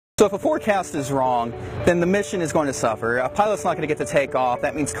So if a forecast is wrong, then the mission is going to suffer. A pilot's not going to get to take off.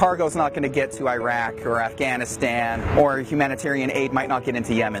 That means cargo's not going to get to Iraq or Afghanistan, or humanitarian aid might not get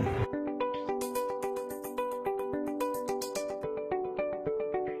into Yemen.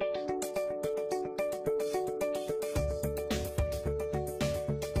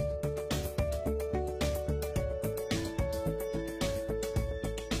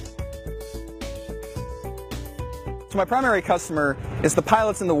 So my primary customer is the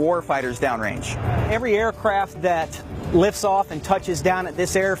pilots and the warfighters downrange. Every aircraft that lifts off and touches down at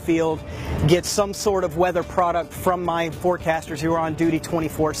this airfield gets some sort of weather product from my forecasters who are on duty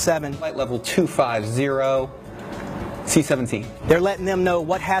 24/7. Flight level 250, C-17. They're letting them know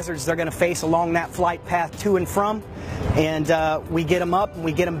what hazards they're going to face along that flight path to and from, and we get them up and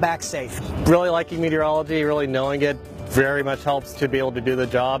we get them back safe. Really liking meteorology, really knowing it very much helps to be able to do the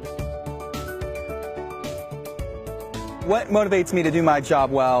job. What motivates me to do my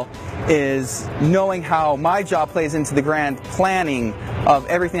job well is knowing how my job plays into the grand planning of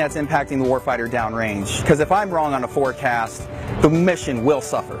everything that's impacting the warfighter downrange. Because if I'm wrong on a forecast, the mission will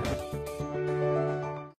suffer.